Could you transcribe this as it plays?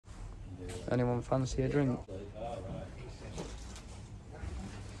Anyone fancy a drink?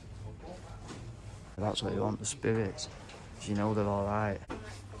 That's what you want, the spirits. Because you know they're alright.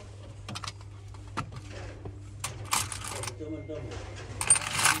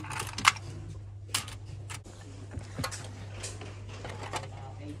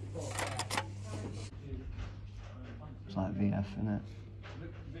 It's like VF, isn't it?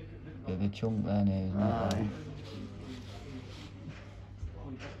 Bit of a chunk there, isn't it?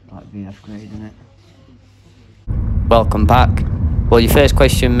 Like VF grade, isn't it? Welcome back. Well, your first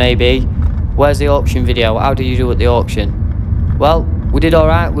question may be, where's the auction video? How did you do at the auction? Well, we did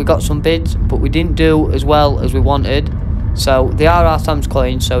alright, we got some bids, but we didn't do as well as we wanted. So they are our Sam's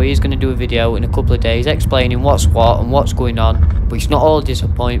coins, so he's going to do a video in a couple of days explaining what's what and what's going on. But it's not all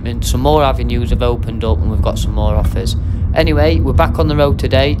disappointment. Some more avenues have opened up and we've got some more offers. Anyway, we're back on the road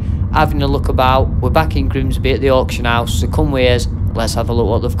today, having a look about. We're back in Grimsby at the auction house, so come with us, let's have a look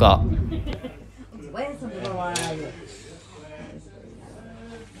what they've got.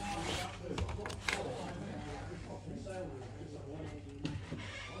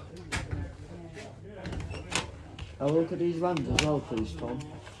 I'll look at these rams as well, please, Tom.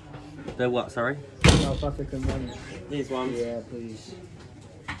 They're what, sorry? South African rams. These ones? Yeah, please.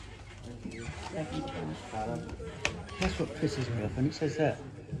 That's what pisses me off, and it says that.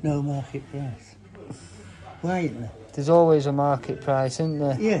 No market price. Why isn't there? There's always a market price, isn't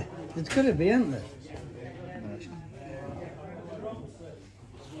there? Yeah, there's got to be, isn't there?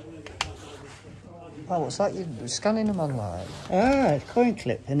 Oh, what's that? You're scanning them on like? Ah, it's coin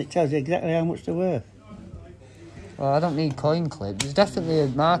clip, and it tells you exactly how much they're worth. Well, I don't need coin clip. There's definitely a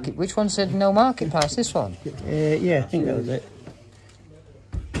market. Which one said no market price? This one? Yeah, I think that was it.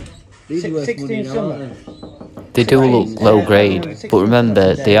 These are worth 16 money, summer. aren't They do look low grade, but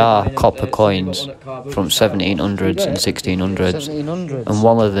remember they are copper coins from 1700s and 1600s, 1700s. and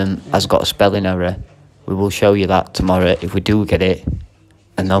one of them has got a spelling error. We will show you that tomorrow if we do get it.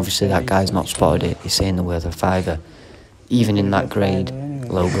 And obviously that guy's not spotted it. He's saying they're worth a £5. Even in that grade,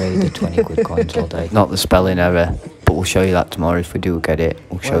 low grade, they're 20 quid coins all day. Not the spelling error, but we'll show you that tomorrow if we do get it.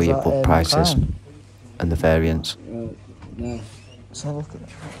 We'll show you book prices and the variants. Nice. Let's have a look at it.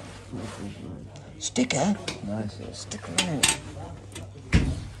 Sticker? Nice. Sticker in it.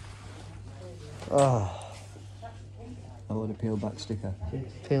 Oh. I want a peel back sticker.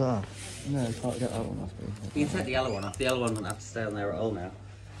 Peel it off. No, I can't get that one off. You can take the yellow one off. The yellow one doesn't have to stay on there at all now.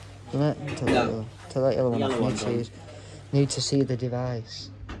 Doesn't it? Take that yellow one off. Need to see the device.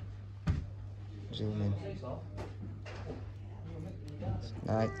 Zoom in.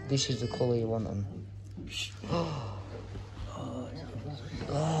 Right, this is the colour you want them.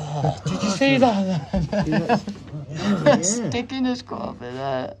 Oh, did you see that? The stickiness got up in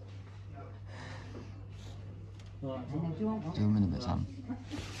there. Zoom in a bit, Sam.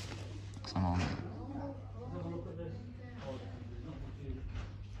 'Cause I'm on it.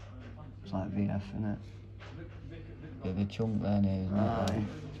 It's like VF, isn't it? Bit of a chunk there, isn't it?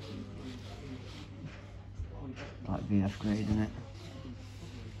 Like VF grade, isn't it?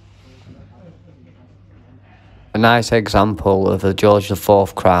 A nice example of a George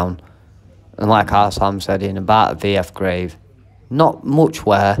IV crown, and like our Sam said, in about a VF grave. Not much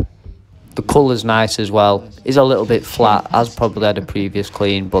wear. The colour's nice as well. Is a little bit flat, has probably had a previous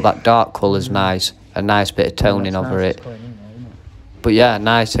clean, but that dark colour's nice. A nice bit of toning over it. But yeah,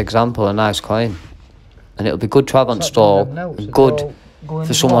 nice example, a nice coin. And it'll be good to have on stall, and good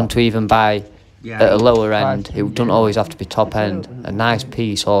for someone to even buy at a lower end, who doesn't always have to be top end. A nice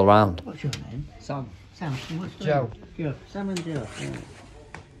piece all round. What's your name? Sam. Sam. What's Joe. Joe. Sam and Joe. Yeah.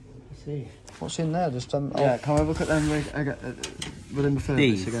 I see. What's in there? Just Yeah, can I have a look at them within the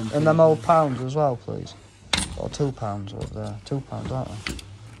furnace again? and them old pounds as well, please. Or £2 over there. £2, aren't they?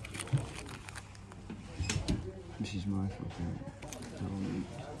 This is my fucking.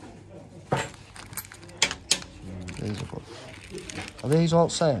 These are good. Are these all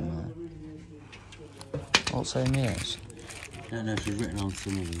the same? All the same years? No, she's written on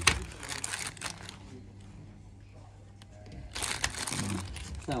some of them.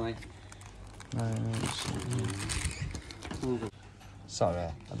 Sorry. Sorry.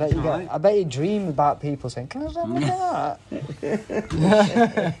 I bet you dream about people saying, "Can I have that?"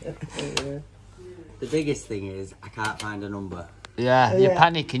 The biggest thing is I can't find a number. Yeah, you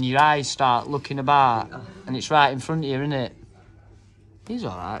panic and your eyes start looking about, and it's right in front of you, isn't it? He's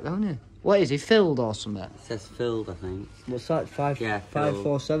all right, don't he? What is he, filled or something? It says filled, I think. What's that?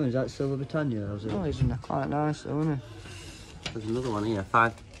 547. Is that Silver Britannia? Or is it? Oh, he's quite nice, though, isn't he? There's another one here.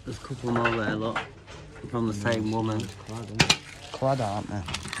 There's a couple more there, look. From the same woman. Clad, aren't they?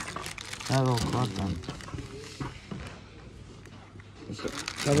 They're all clad, then.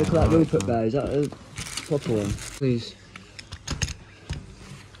 Have a look at that Rupert bear, is that a proper one? Please.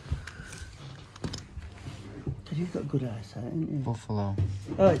 You've got good eyesight, haven't you? Buffalo.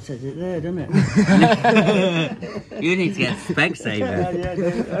 Oh, it says it there, doesn't it? You need to get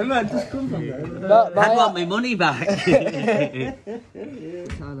Specsavers. Yeah. I might just come from there. I want my money back.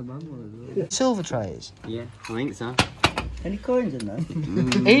 Silver trays. Yeah, I think so. Any coins in there?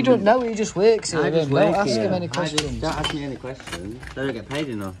 He don't know, he just works here. I just Don't work ask here. him any questions. Don't ask me any questions. They don't get paid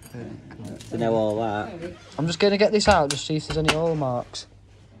enough to know all that. I'm just going to get this out, just see if there's any oil marks.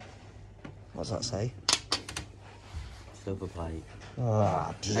 What does that say? Silver plate. Oh,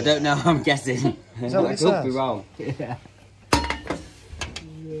 I don't know, I'm guessing. Is that what I it could be says? wrong.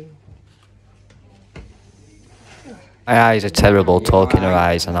 my eyes are terrible talking her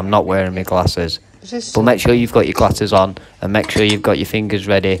eyes, and I'm not wearing my glasses. But make sure you've got your glasses on, and make sure you've got your fingers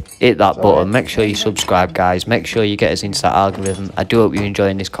ready. Hit that button, make sure you subscribe, guys. Make sure you get us into that algorithm. I do hope you're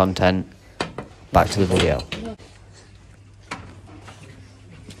enjoying this content. Back to the video.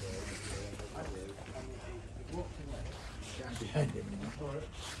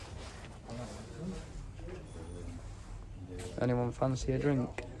 Anyone fancy a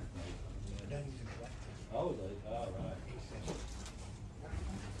drink?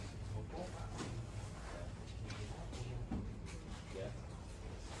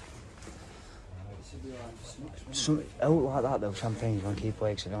 Oh, like that though, champagne, you want to keep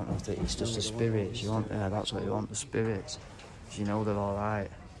away because I don't know if it's just the spirits you want there, that's what you want, the spirits. Because you know they're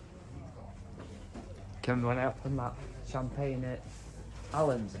alright. Can when I opened that champagne at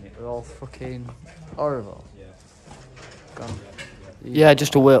Allen's and it were all fucking horrible. Gone. Yeah,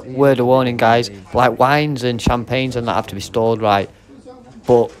 just a word of warning, guys. Like wines and champagnes and that have to be stored right.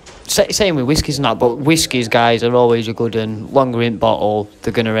 But same with whiskies and that. But whiskies, guys, are always a good and longer in bottle.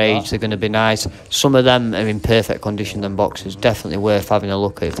 They're gonna age. They're gonna be nice. Some of them are in perfect condition. Them boxes definitely worth having a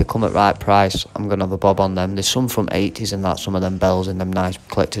look at. If they come at right price, I'm gonna have a bob on them. There's some from 80s and that. Some of them bells in them nice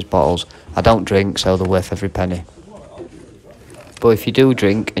collector's bottles. I don't drink, so they're worth every penny. But if you do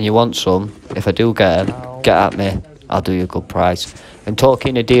drink and you want some, if I do get them, get at me. I'll do you a good price. And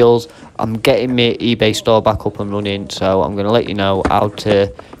talking of deals, I'm getting my eBay store back up and running, so I'm going to let you know how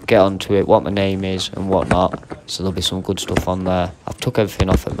to get onto it, what my name is and whatnot. So there'll be some good stuff on there. I've took everything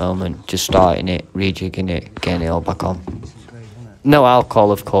off at the moment, just starting it, rejigging it, getting it all back on. No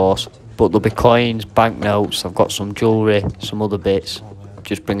alcohol, of course, but there'll be coins, banknotes, I've got some jewellery, some other bits,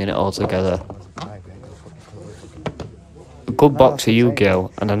 just bringing it all together. A good box of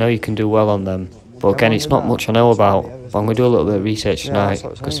Yu-Gi-Oh, and I know you can do well on them. But again, it's not much I know about. But I'm going to do a little bit of research tonight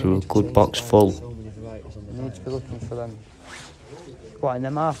because they're a good box full. You need to be looking for them. What, in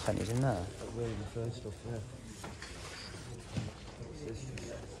them half pennies in there?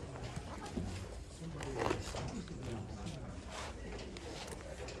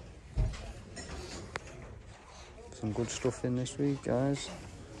 Some good stuff in this week, guys.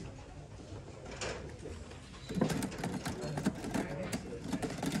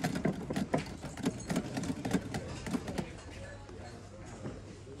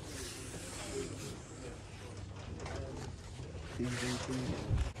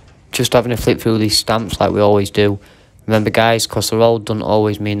 Just having a flip through these stamps like we always do. Remember, guys, because they're old doesn't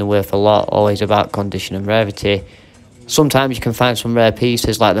always mean they're worth a lot, always about condition and rarity. Sometimes you can find some rare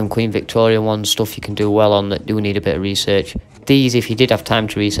pieces like them Queen Victoria ones, stuff you can do well on that do need a bit of research. These, if you did have time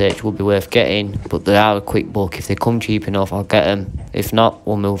to research, would be worth getting, but they are a quick book. If they come cheap enough, I'll get them. If not,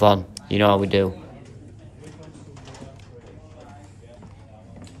 we'll move on. You know how we do.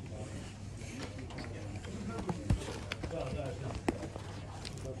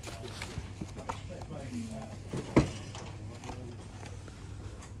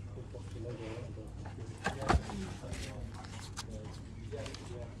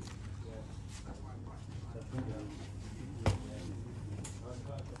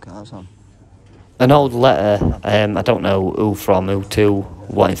 An old letter, I don't know who from, who to,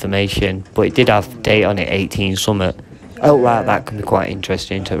 what information, but it did have date on it, 18 summit. Oh, right, that can be quite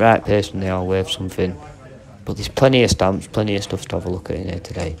interesting. To the right person, they are worth something. But there's plenty of stamps, plenty of stuff to have a look at in here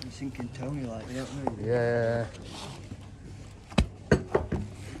today. Yeah.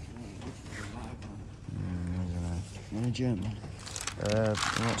 In a German?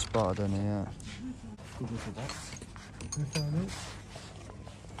 Not spotted on here yet.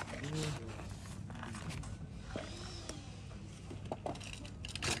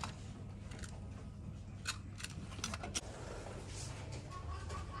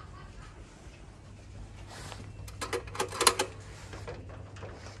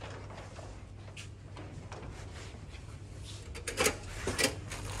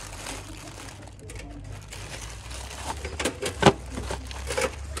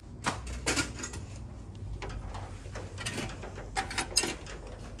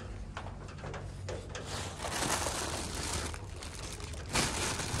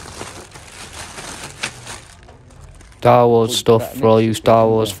 Star Wars stuff for all you Star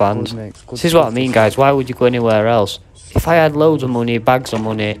Wars fans. This is what I mean, guys. Why would you go anywhere else? If I had loads of money, bags of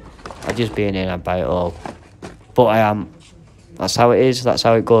money, I'd just be in here and I'd buy it all. But I am. That's how it is. That's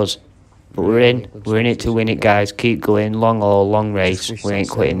how it goes. But we're in it to win it, guys. Keep going. Long haul, long race. We ain't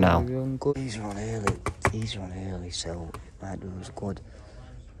quitting now. These are on early. These are on early, so it might do us good.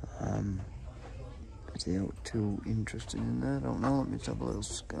 Is they look too interesting in there? I don't know. Let me just have a little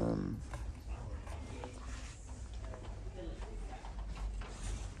scan.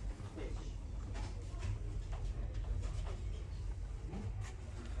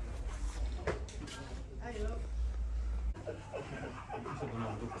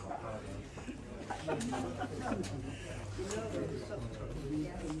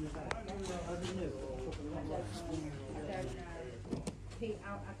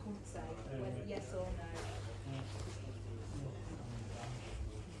 I couldn't say whether yes or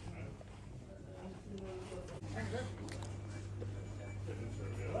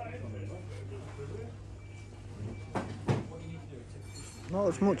no. Not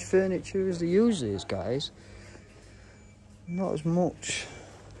as much furniture as there usually is, guys. Not as much.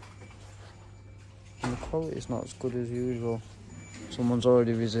 And the quality is not as good as usual. Someone's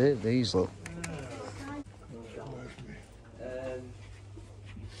already reserved these, look.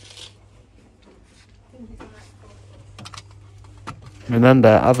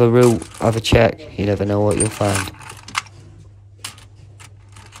 Remember, have a route, have a check. You never know what you'll find.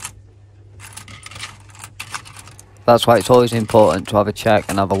 That's why it's always important to have a check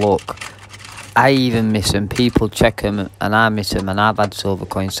and have a look. I even miss them. People check them and I miss them. And I've had silver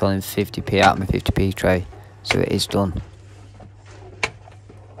coins selling 50p out of my 50p tray. So it is done.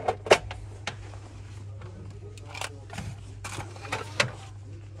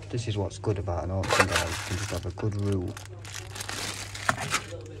 This is what's good about an auction, guys. You can just have a good route.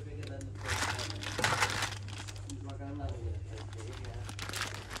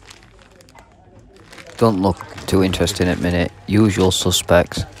 Don't look too interesting at the minute. Usual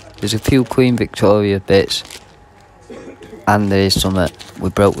suspects. There's a few Queen Victoria bits. And there is something.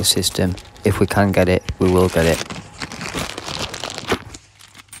 We broke the system. If we can get it, we will get it.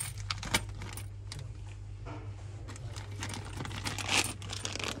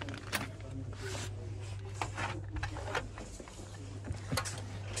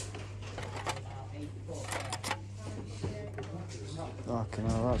 Fucking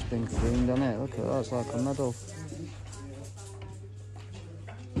hell, that's been creamed, hasn't it? Look at that, it's like a medal.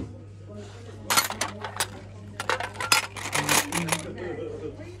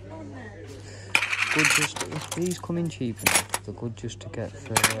 Good just, if these come in cheap enough, they're good just to get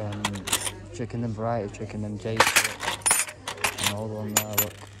for chicken and variety, chicken and dates, and all the one there,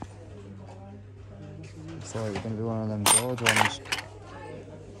 look. I thought it was going to be one of them George ones.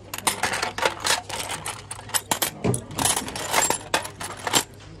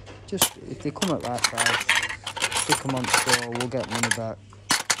 Just, if they come at that price, stick them on store, we'll get money back.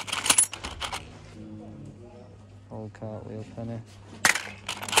 Old cartwheel penny.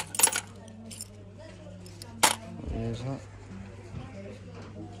 What year is that?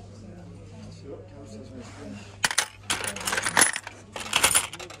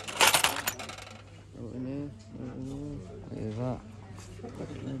 What we need? What year is that?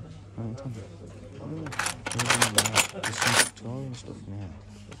 There's some Victorian stuff in here.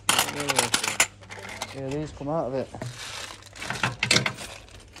 Yeah, these come out of it.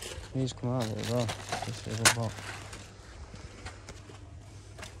 These come out of it as well. This is a box.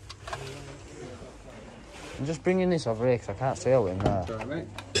 I'm just bringing this over here because I can't see out in there. Sorry, mate.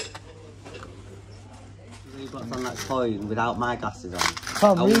 Read what's on that coin without my glasses on.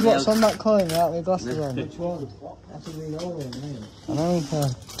 Tom, read what's on that coin without my glasses on. Which one? I have to read all of them, I know,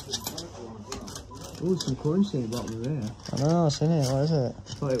 ooh, some currency at the bottom of there. I know, I've seen it. What is it?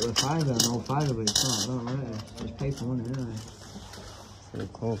 I thought it was a fiver, an old fiver, but it's not. I don't know what it is. It's paper money, anyway. Pretty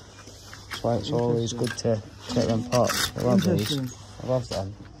cool. That's why it's always good to take them pots. I love these. I love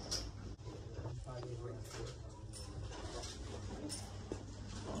them.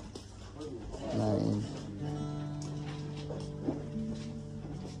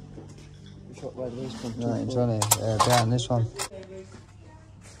 Where do these come from? 1920. Behind this one.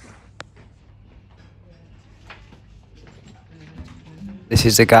 This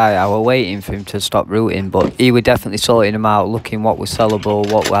is the guy. I were waiting for him to stop rooting, but he were definitely sorting them out, looking what was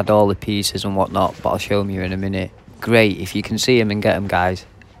sellable, what had all the pieces and whatnot. But I'll show them you in a minute. Great, if you can see him and get them, guys,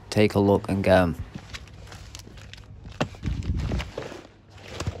 take a look and get them.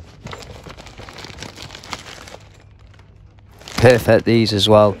 Perfect, these as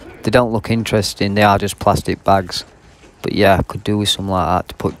well. They don't look interesting, they are just plastic bags. But yeah, I could do with some like that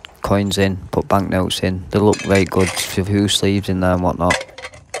to put coins in, put banknotes in. They look very good, with a few sleeves in there and whatnot.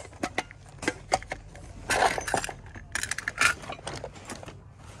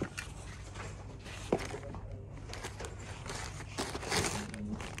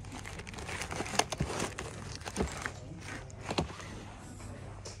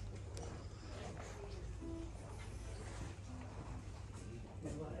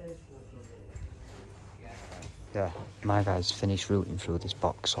 Yeah, my guy's finished rooting through this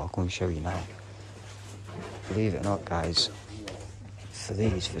box, so I'll come and show you now. Believe it or not, guys, for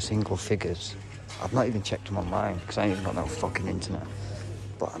these, for single figures, I've not even checked them online, because I ain't even got no fucking internet.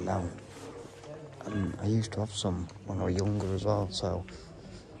 But I know. And I used to have some when I was younger as well, so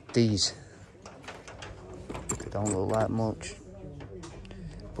these, they don't look like much.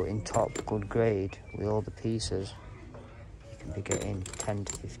 But in top, good grade, with all the pieces, you can be getting £10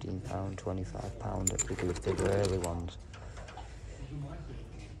 to £15, £25 at bigger early ones.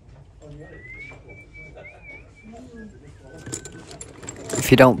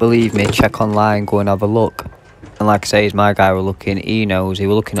 If you don't believe me, check online, go and have a look. And like I say, my guy were looking, he was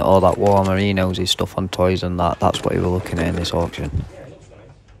looking at all that Warmer, he knows his stuff on toys and that's what he were looking at in this auction.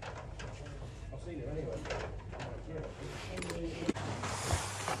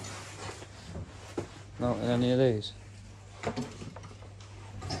 Not in any of these?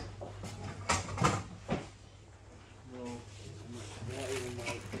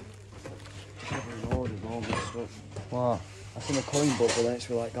 What? I've seen a coin book, but then it's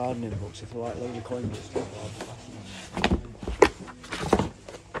for like gardening books. If you like loads of coins and stuff,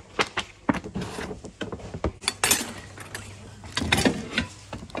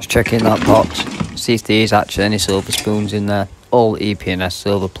 Just checking that box, see if there is actually any silver spoons in there. All EPNS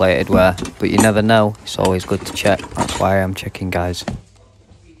silver plated ware, but you never know, it's always good to check. That's why I'm checking, guys.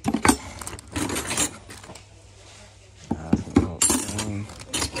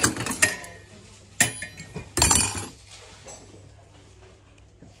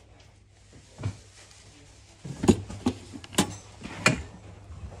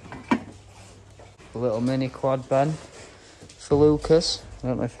 A little mini quad Ben for Lucas. I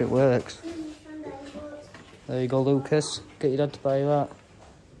don't know if it works. There you go, Lucas. Get your dad to buy you that.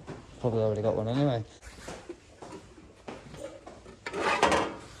 Probably already got one anyway.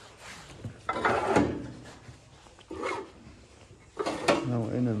 No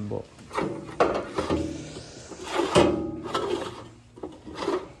in them, but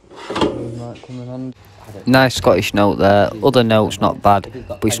might come in handy. Nice Scottish note there. Other notes not bad,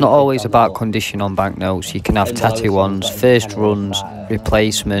 but it's not always about condition on banknotes. You can have tattoo ones, first runs,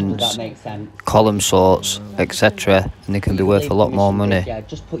 replacements, column sorts, etc., and they can be worth a lot more money.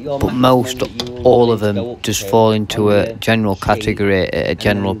 But most, all of them, just fall into a general category at a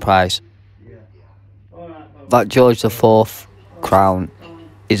general price. That George IV crown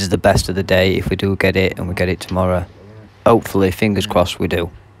is the best of the day if we do get it, and we get it tomorrow. Hopefully, fingers crossed we do.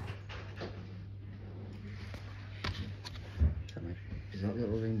 that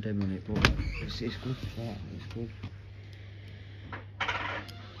little ring dim on it, but it's good for that, it's good.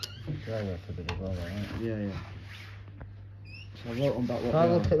 Dry work a bit as well, right? Yeah, yeah. So I wrote on back what I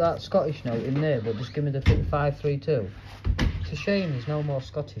look at that Scottish note in there, but just give me the 532. It's a shame there's no more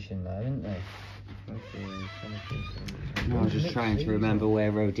Scottish in there, isn't there? No, I was just trying to remember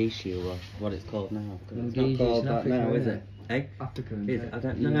where Rhodesia was, what it's called now. It's not called that now, is it? Eh? Africa. I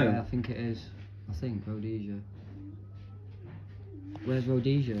don't know. Yeah, I think it is. I think Rhodesia. Where's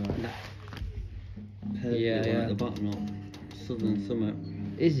Rhodesia? Right? Yeah, at the bottom of Southern Summit.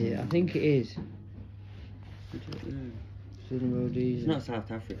 Is it? I think it is. Southern Rhodesia. It's not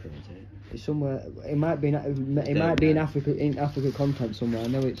South Africa, is it? It's somewhere. It might be. It might be in Africa. In Africa content somewhere. I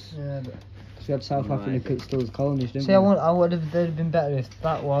know it's. Yeah, but because we had South Africa still as colonies, didn't see, we? I would have. They'd have been better if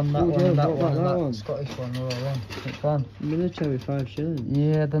that one, that one, and that one, and that one. Scottish one were all in. Which one? Military 5 shillings.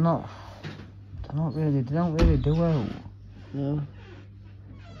 Yeah, they're not. They don't really do well. No.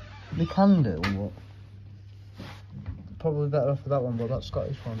 They can do, but probably better off with that one. But that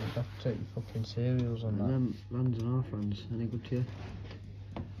Scottish one, you'd have to take your fucking cereals on that. Them lands and our friends, any good to you?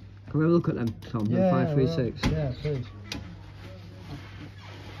 Can we have a look at them, Tom? Yeah, 536. Yeah, please.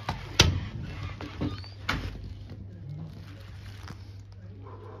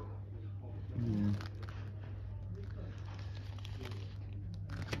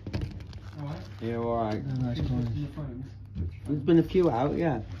 Yeah, alright. Oh, nice coins. There's been a few out,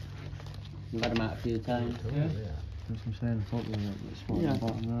 yeah. We've had them out a few times. Yeah. That's what I'm saying, I thought they were spot Yeah. on the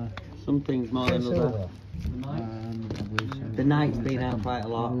bottom there. Some things more than others. I believe so. The knight's been out quite a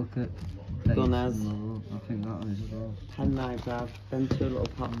Have lot. a look at Gunners. I think that one is as well. 10 knives have. Then 2 little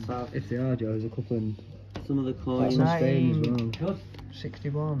pots have. If they are, Joe, there's a couple in Some of the coins. That's Spain as well.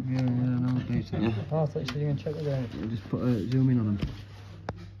 61. Yeah, I know what dates are. Oh, I thought you said you were going to check the date. I'll just put a zoom in on them.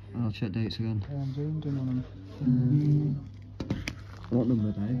 And I'll check dates again. Yeah, I'm zoomed in on them. What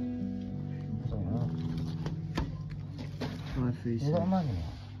number, Dave? I don't know. 536. You got a manual?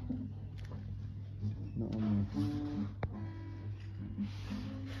 Not on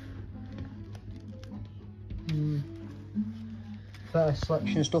Better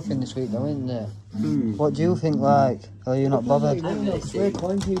selection of stuff in this week though, isn't there? What do you think, like? Are you not bothered? We're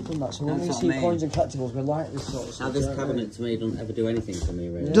coin people and that, so when we That's see what I mean. coins and collectibles, we like this sort of stuff. Now this don't we? cabinet to me doesn't ever do anything for me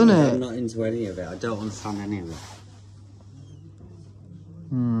really. Doesn't it? I'm not into any of it. I don't understand any of it.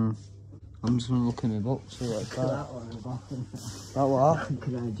 I'm just going to look in my book, see what it's like. That one is often. That what?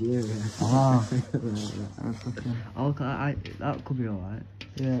 Good idea, yeah. Ah. Oh, that could be alright.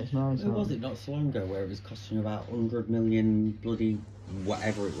 Yeah, it's nice. Who was it not so long ago where it was costing about 100 million bloody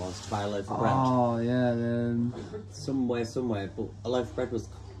whatever it was to buy a loaf of bread? Oh, yeah, Somewhere, but a loaf of bread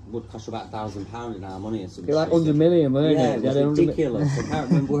would cost about £1,000 in our money or something. like 100 million, weren't Yeah, it? it was ridiculous. I can't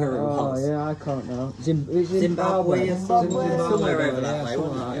remember where it was. Oh, yeah, I can't know. Zimbabwe or somewhere over that way,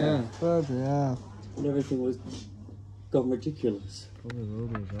 wasn't it? Yeah. Further, yeah. And everything was gone ridiculous.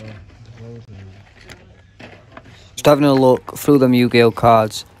 Just having a look through them Yu-Gi-Oh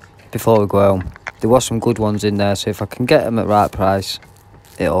cards before we go home. There was some good ones in there, so if I can get them at right price,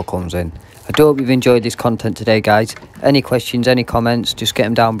 it all comes in. I do hope you've enjoyed this content today, guys. Any questions, any comments, just get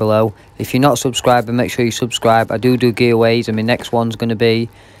them down below. If you're not subscribed, make sure you subscribe. I do giveaways, and my next one's going to be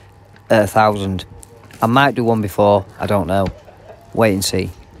at 1,000. I might do one before, I don't know. Wait and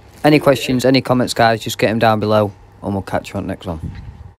see. Any questions, any comments, guys, just get them down below, and we'll catch you on the next one.